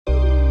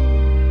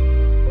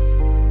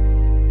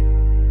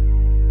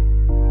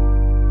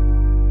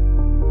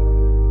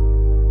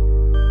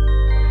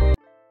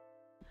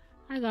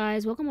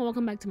guys,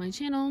 welcome back to my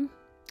channel.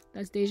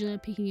 That's Deja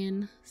peeking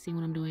in, seeing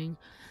what I'm doing.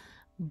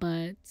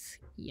 But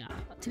yeah,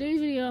 today's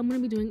video I'm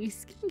going to be doing a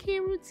skincare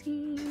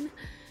routine.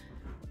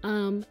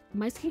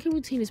 My skincare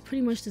routine is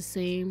pretty much the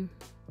same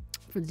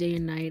for the day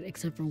and night,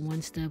 except for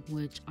one step,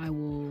 which I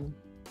will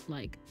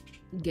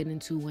get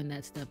into when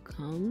that step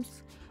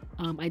comes.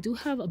 I do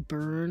have a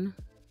burn.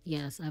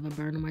 Yes, I have a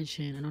burn on my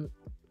chin.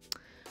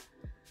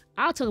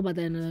 I'll talk about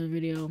that in another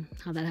video,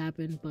 how that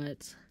happened.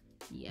 But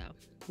yeah,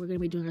 we're gonna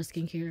be doing our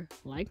skincare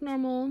like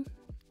normal,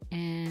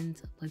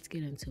 and let's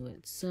get into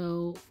it.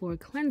 So for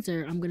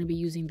cleanser, I'm gonna be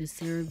using the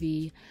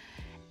CeraVe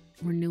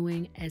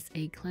Renewing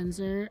SA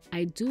cleanser.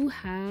 I do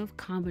have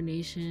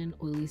combination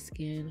oily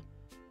skin,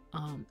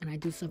 and I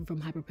do suffer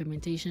from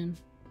hyperpigmentation,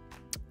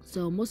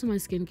 so most of my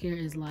skincare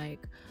is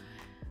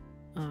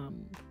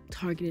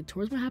targeted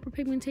towards my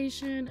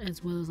hyperpigmentation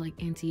as well as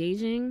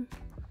anti-aging.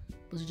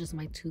 Those are just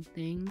my two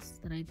things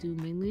that I do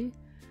mainly.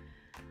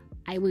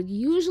 I would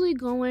usually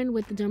go in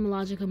with the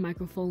Dermalogica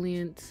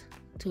microfoliant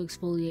to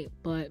exfoliate,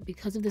 but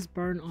because of this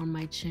burn on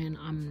my chin,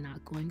 I'm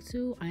not going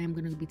to. I am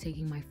going to be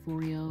taking my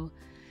Foreo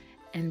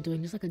and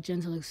doing just a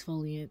gentle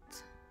exfoliant,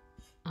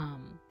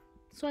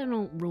 so I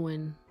don't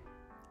ruin,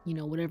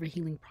 whatever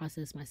healing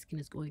process my skin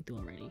is going through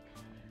already.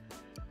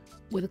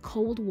 With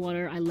cold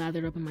water, I lather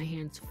it up in my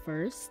hands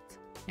first,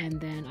 and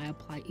then I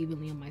apply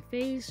evenly on my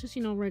face, just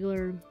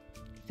regular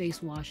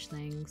face wash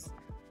things.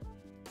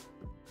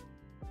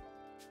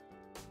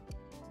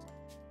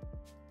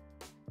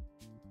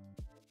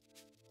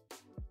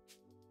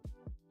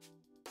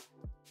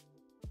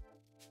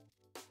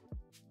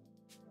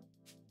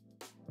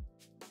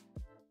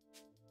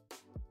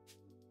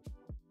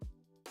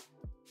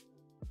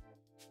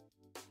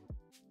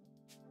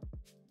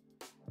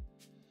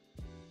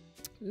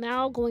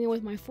 Now going in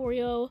with my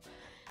Foreo,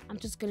 I'm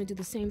just going to do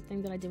the same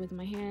thing that I did with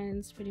my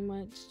hands, pretty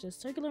much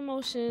just circular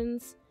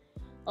motions.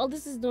 All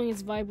this is doing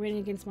is vibrating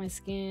against my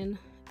skin,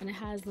 and it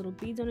has little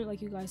beads on it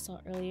like you guys saw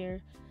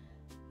earlier.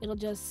 It'll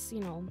just,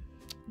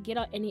 get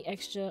out any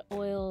extra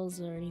oils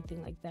or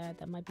anything like that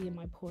that might be in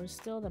my pores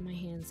still that my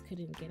hands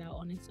couldn't get out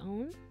on its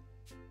own.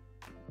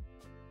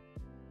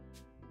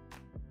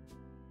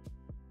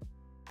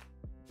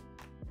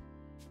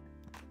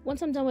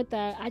 Once I'm done with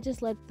that, I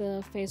just let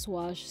the face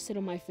wash sit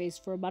on my face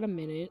for about a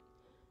minute.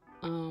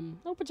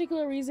 No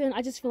particular reason.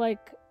 I just feel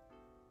like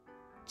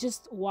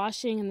just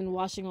washing and then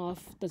washing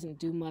off doesn't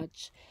do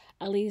much.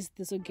 At least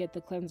this will get the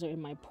cleanser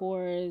in my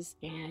pores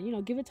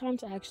and, give it time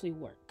to actually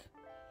work.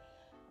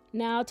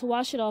 Now to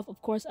wash it off,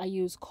 of course, I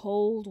use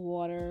cold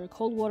water.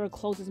 Cold water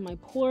closes my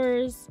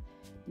pores,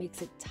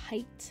 makes it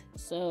tight,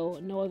 so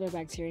no other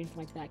bacteria or anything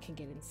like that can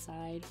get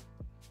inside.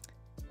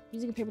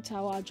 Using a paper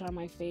towel, I dry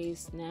my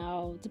face.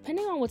 Now,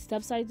 depending on what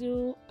steps I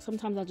do,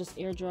 sometimes I'll just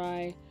air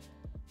dry.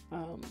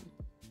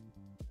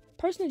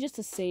 Personally, just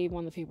to save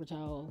on the paper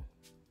towel.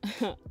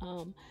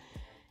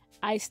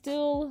 I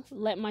still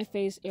let my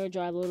face air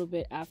dry a little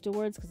bit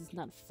afterwards because it's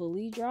not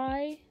fully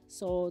dry.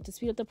 So to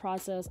speed up the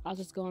process, I'll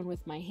just go in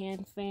with my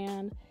hand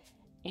fan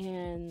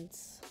and,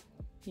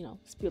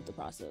 speed up the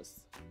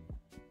process.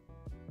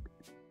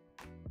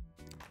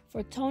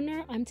 For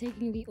toner, I'm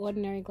taking the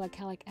Ordinary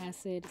Glycolic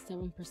Acid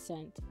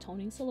 7%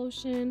 toning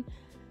solution.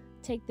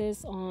 Take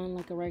this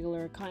on a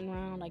regular cotton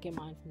round. I get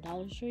mine from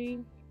Dollar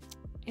Tree,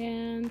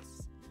 and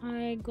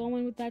I go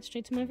in with that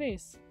straight to my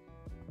face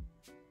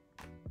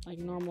like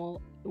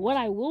normal. What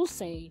I will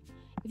say,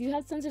 if you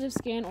have sensitive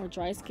skin or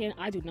dry skin,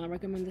 I do not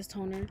recommend this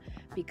toner,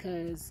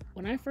 because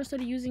when I first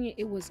started using it,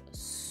 it was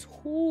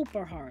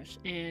super harsh,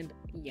 and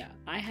yeah,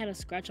 I had a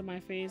scratch on my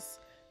face,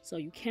 so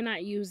you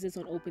cannot use this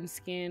on open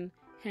skin.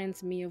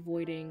 Hence me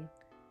avoiding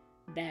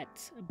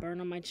that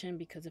burn on my chin,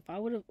 because if I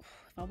would have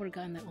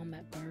gotten that on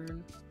that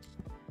burn,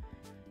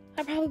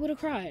 I probably would have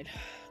cried.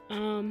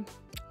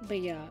 But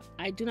yeah,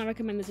 I do not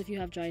recommend this if you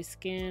have dry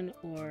skin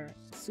or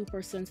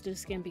super sensitive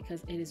skin,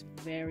 because it is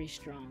very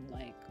strong,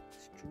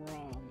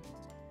 strong.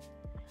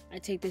 I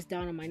take this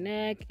down on my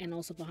neck and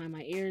also behind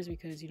my ears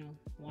because,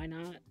 why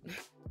not?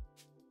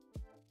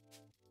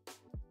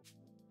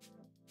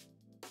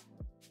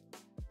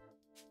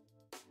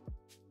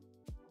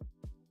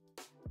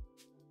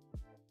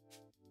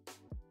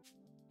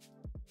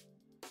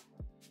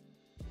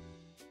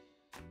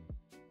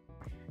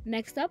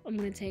 Next up, I'm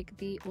going to take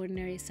the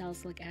Ordinary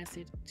Salicylic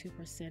Acid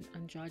 2%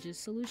 Androgenous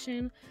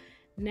Solution.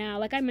 Now,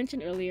 like I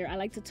mentioned earlier, I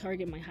like to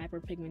target my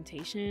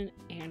hyperpigmentation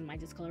and my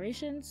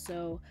discoloration,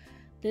 so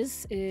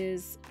this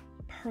is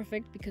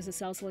perfect because the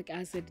salicylic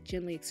acid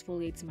gently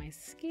exfoliates my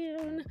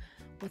skin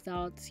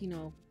without,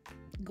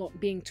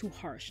 being too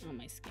harsh on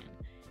my skin.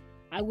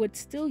 I would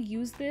still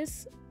use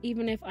this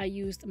even if I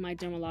used my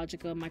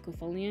Dermalogica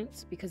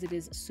microfoliant, because it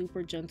is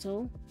super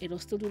gentle. It'll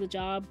still do the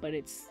job, but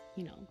it's,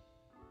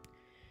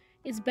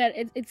 it's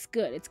better. It's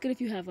good. It's good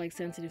if you have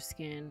sensitive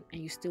skin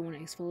and you still want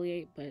to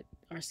exfoliate but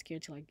are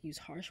scared to use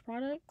harsh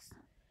products.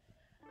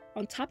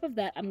 On top of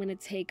that, I'm going to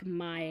take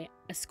my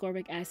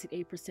ascorbic acid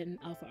 8% and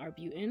alpha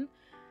arbutin.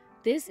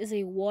 This is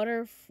a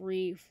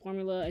water-free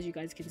formula, as you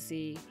guys can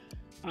see.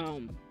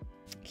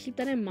 keep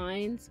that in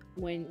mind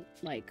when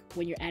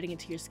you're adding it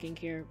to your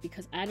skincare,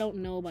 because I don't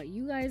know about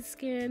you guys'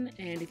 skin,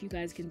 and if you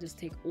guys can just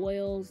take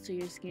oils to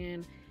your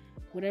skin,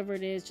 whatever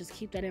it is, just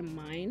keep that in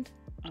mind.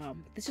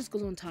 This just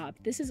goes on top.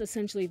 This is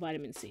essentially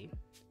vitamin C,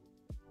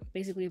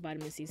 basically a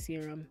vitamin C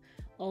serum,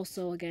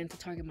 also again to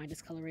target my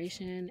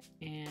discoloration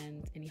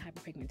and any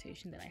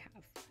hyperpigmentation that I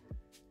have.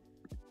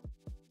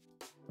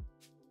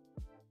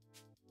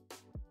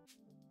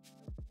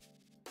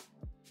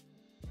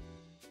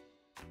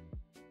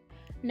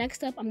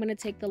 Next up, I'm going to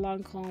take the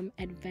Lancome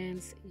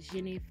Advanced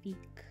Génifique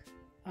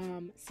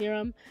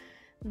serum.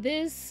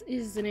 This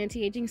is an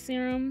anti-aging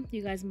serum.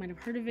 You guys might have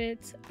heard of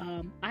it.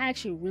 I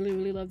actually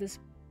really love this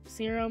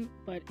serum,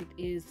 but it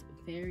is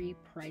very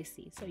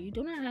pricey. So you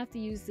do not have to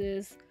use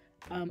this.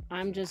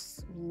 I'm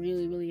just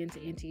really into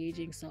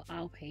anti-aging, so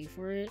I'll pay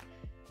for it.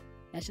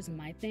 That's just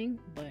my thing,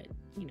 but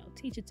you know,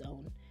 to each its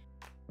own.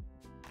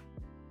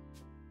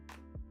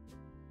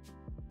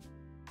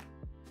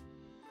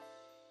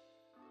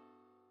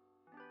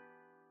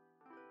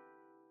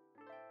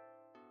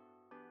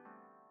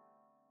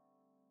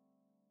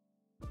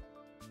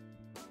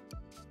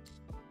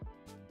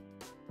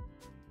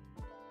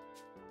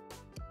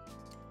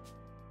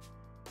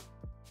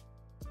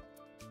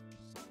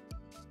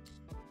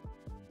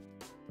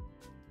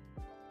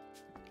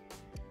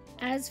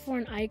 As for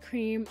an eye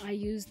cream, I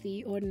use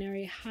the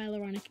Ordinary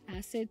Hyaluronic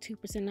Acid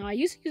 2%. Now, I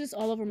used to use this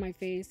all over my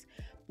face,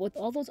 but with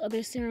all those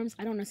other serums,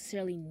 I don't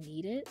necessarily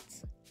need it.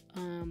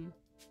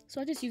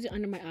 So I just use it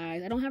under my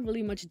eyes. I don't have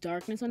really much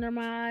darkness under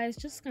my eyes,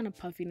 just kind of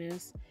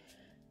puffiness.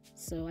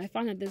 So I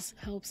find that this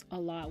helps a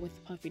lot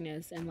with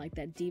puffiness and like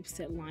that deep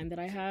set line that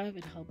I have.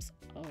 It helps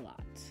a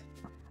lot.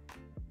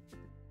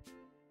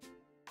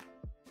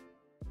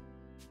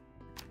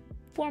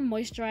 For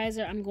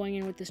moisturizer, I'm going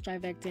in with the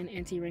Strivectin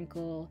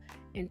Anti-Wrinkle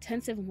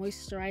Intensive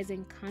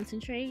Moisturizing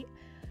Concentrate.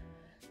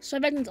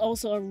 Strivectin is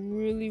also a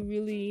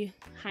really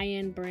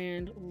high-end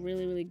brand.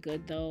 Really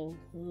good though.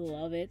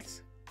 Love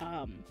it.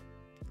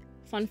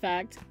 Fun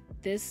fact,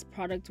 this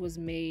product was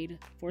made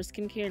for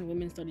skincare and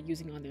women started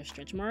using it on their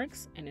stretch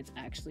marks, and it's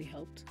actually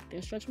helped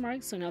their stretch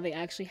marks. So now they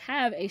actually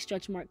have a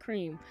stretch mark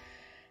cream.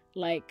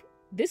 Like,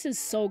 this is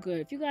so good.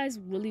 If you guys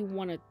really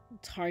want to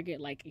target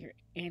like your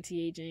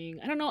anti-aging,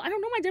 I don't know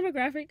my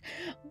demographic,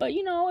 but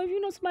you know, if you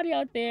know somebody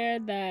out there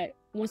that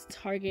wants to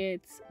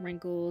target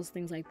wrinkles,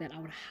 things like that, I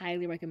would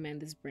highly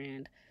recommend this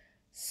brand.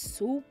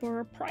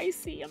 Super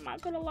pricey, I'm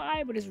not gonna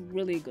lie, but it's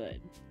really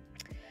good.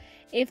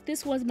 If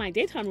this was my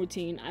daytime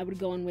routine, I would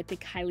go in with the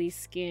Kylie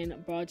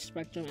Skin Broad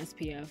Spectrum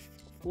SPF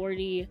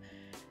 40.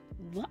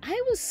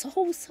 I was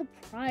so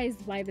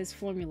surprised by this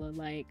formula.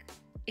 Like,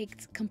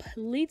 it's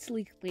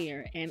completely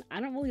clear, and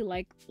I don't really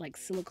like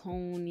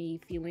silicone-y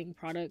feeling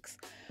products,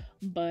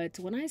 but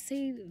when I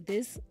say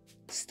this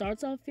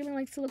starts off feeling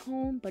like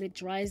silicone, but it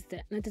dries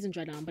down, it doesn't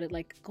dry down, but it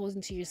like goes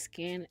into your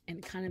skin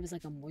and kind of is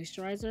like a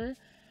moisturizer.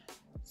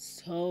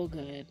 So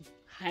good.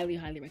 Highly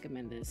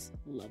recommend this.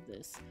 Love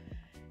this.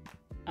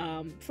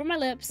 For my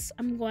lips,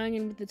 I'm going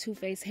in with the Too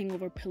Faced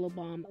Hangover Pillow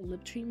Balm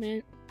lip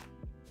treatment.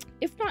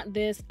 If not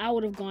this, I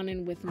would have gone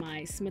in with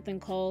my Smith &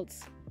 Colt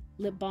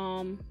lip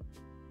balm.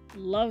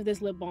 Love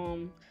this lip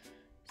balm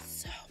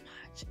so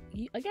much.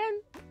 Again,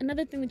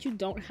 another thing that you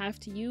don't have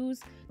to use,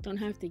 don't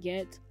have to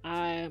get.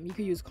 You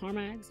can use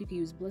Carmax, you can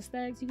use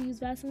Blistex, you can use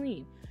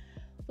Vaseline,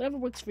 whatever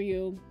works for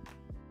you.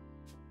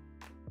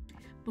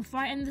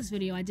 Before I end this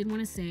video, I did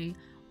want to say,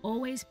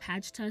 always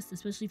patch test,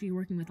 especially if you're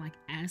working with like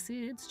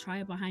acids. Try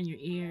it behind your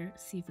ear,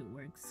 see if it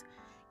works.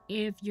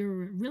 If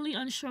you're really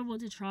unsure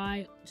what to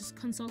try, just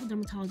consult a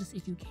dermatologist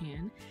if you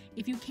can.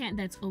 If you can't,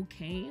 that's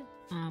okay.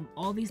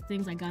 All these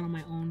things I got on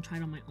my own,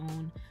 tried on my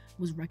own,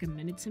 was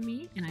recommended to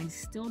me, and I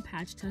still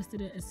patch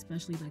tested it,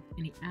 especially like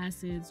any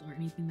acids or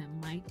anything that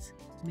might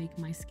make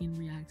my skin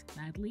react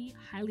badly.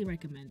 Highly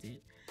recommend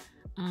it.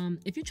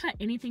 If you try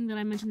anything that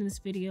I mentioned in this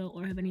video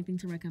or have anything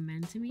to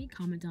recommend to me,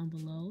 comment down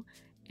below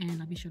and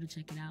I'll be sure to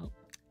check it out.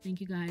 Thank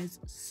you guys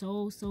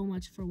so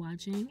much for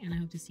watching, and I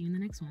hope to see you in the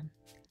next one.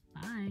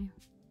 Bye.